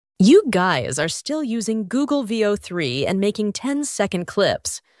You guys are still using Google Veo-3 and making 10-second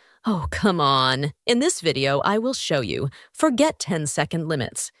clips. Oh, come on. In this video, I will show you. Forget 10-second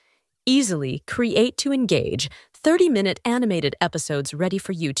limits. Easily create to engage 30-minute animated episodes ready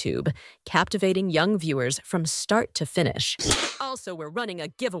for YouTube, captivating young viewers from start to finish. Also, we're running a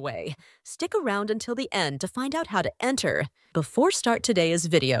giveaway. Stick around until the end to find out how to enter. Before start today's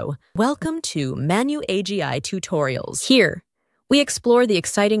video, welcome to ManuAgI tutorials. Here, we explore the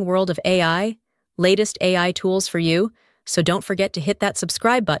exciting world of AI, latest AI tools for you, so don't forget to hit that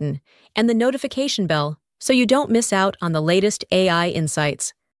subscribe button and the notification bell so you don't miss out on the latest AI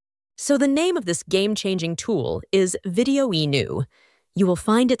insights. So the name of this game-changing tool is videoinu. You will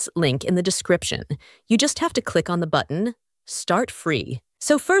find its link in the description. You just have to click on the button, Start Free.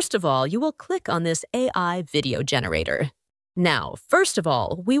 So first of all, you will click on this AI video generator. Now, first of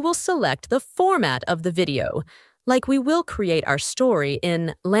all, we will select the format of the video, like we will create our story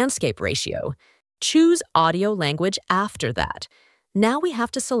in landscape ratio. Choose audio language after that. Now we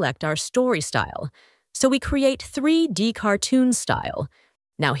have to select our story style. So we create 3D cartoon style.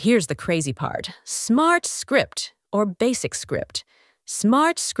 Now here's the crazy part. Smart script or basic script.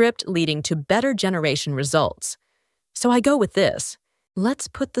 Smart script leading to better generation results. So I go with this. Let's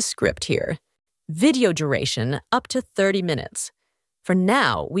put the script here. Video duration up to 30 minutes. For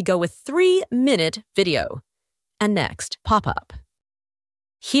now, we go with 3-minute video. And next, pop-up.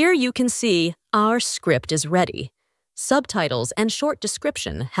 Here you can see our script is ready. Subtitles and short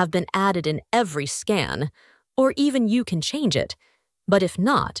description have been added in every scan, or even you can change it. But if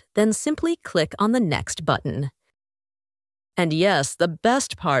not, then simply click on the next button. And yes, the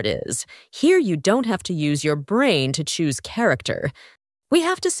best part is, here you don't have to use your brain to choose character. We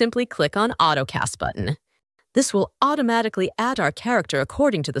have to simply click on AutoCast button. This will automatically add our character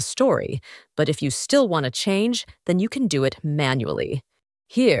according to the story, but if you still want to change, then you can do it manually.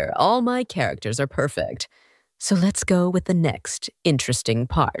 Here, all my characters are perfect. So let's go with the next interesting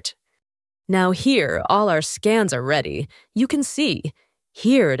part. Now here, all our scans are ready. You can see,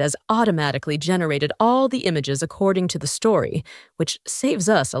 here it has automatically generated all the images according to the story, which saves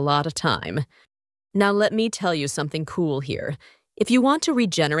us a lot of time. Now let me tell you something cool here. If you want to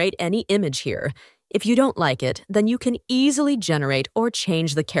regenerate any image here, if you don't like it, then you can easily generate or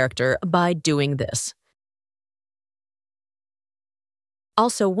change the character by doing this.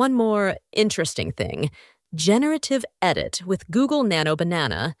 Also, one more interesting thing. Generative Edit with Google Nano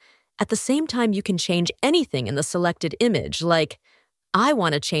Banana. At the same time, you can change anything in the selected image, like, I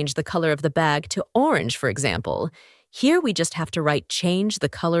want to change the color of the bag to orange, for example. Here we just have to write change the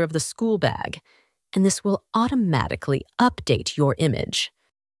color of the school bag, and this will automatically update your image.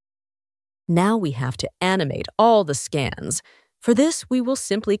 Now we have to animate all the scans. For this, we will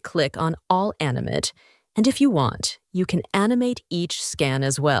simply click on All Animate, and if you want, you can animate each scan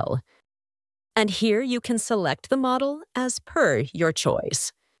as well. And here you can select the model as per your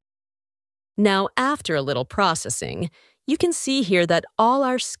choice. Now, after a little processing, you can see here that all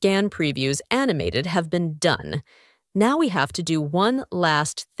our scan previews animated have been done. Now we have to do one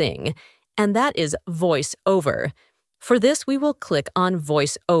last thing, and that is voice over. For this, we will click on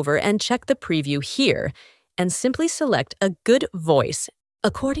Voice Over and check the preview here, and simply select a good voice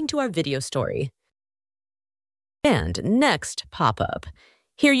according to our video story. And next, pop-up.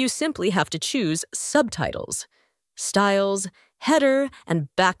 Here you simply have to choose subtitles, styles, header,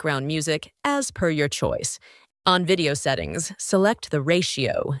 and background music as per your choice. On video settings, select the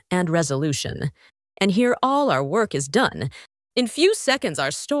ratio and resolution. And here all our work is done. In few seconds,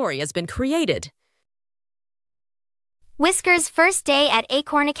 our story has been created. Whisker's first day at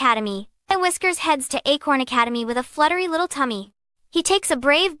Acorn Academy. And Whiskers heads to Acorn Academy with a fluttery little tummy. He takes a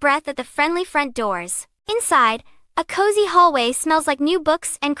brave breath at the friendly front doors. Inside, a cozy hallway smells like new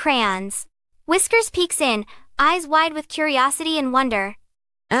books and crayons. Whiskers peeks in, eyes wide with curiosity and wonder.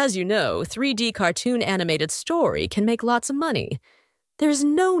 As you know, 3D cartoon animated story can make lots of money. There's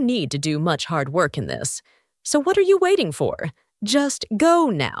no need to do much hard work in this. So what are you waiting for? Just go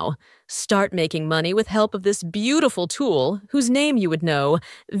now. Start making money with help of this beautiful tool whose name you would know,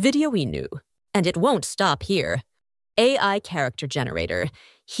 videoinu. And it won't stop here. AI Character Generator.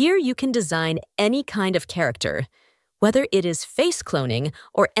 Here you can design any kind of character. Whether it is face cloning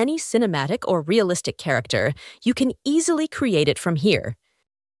or any cinematic or realistic character, you can easily create it from here.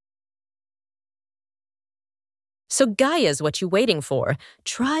 So Gaia's what you waiting for.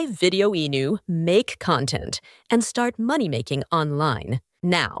 Try videoinu, make content, and start money-making online.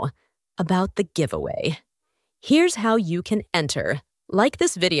 Now, about the giveaway. Here's how you can enter. Like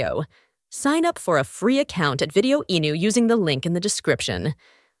this video. Sign up for a free account at videoinu using the link in the description.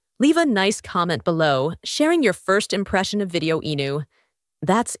 Leave a nice comment below, sharing your first impression of videoinu.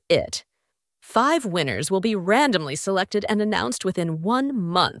 That's it. 5 winners will be randomly selected and announced within 1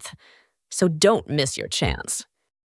 month. So don't miss your chance.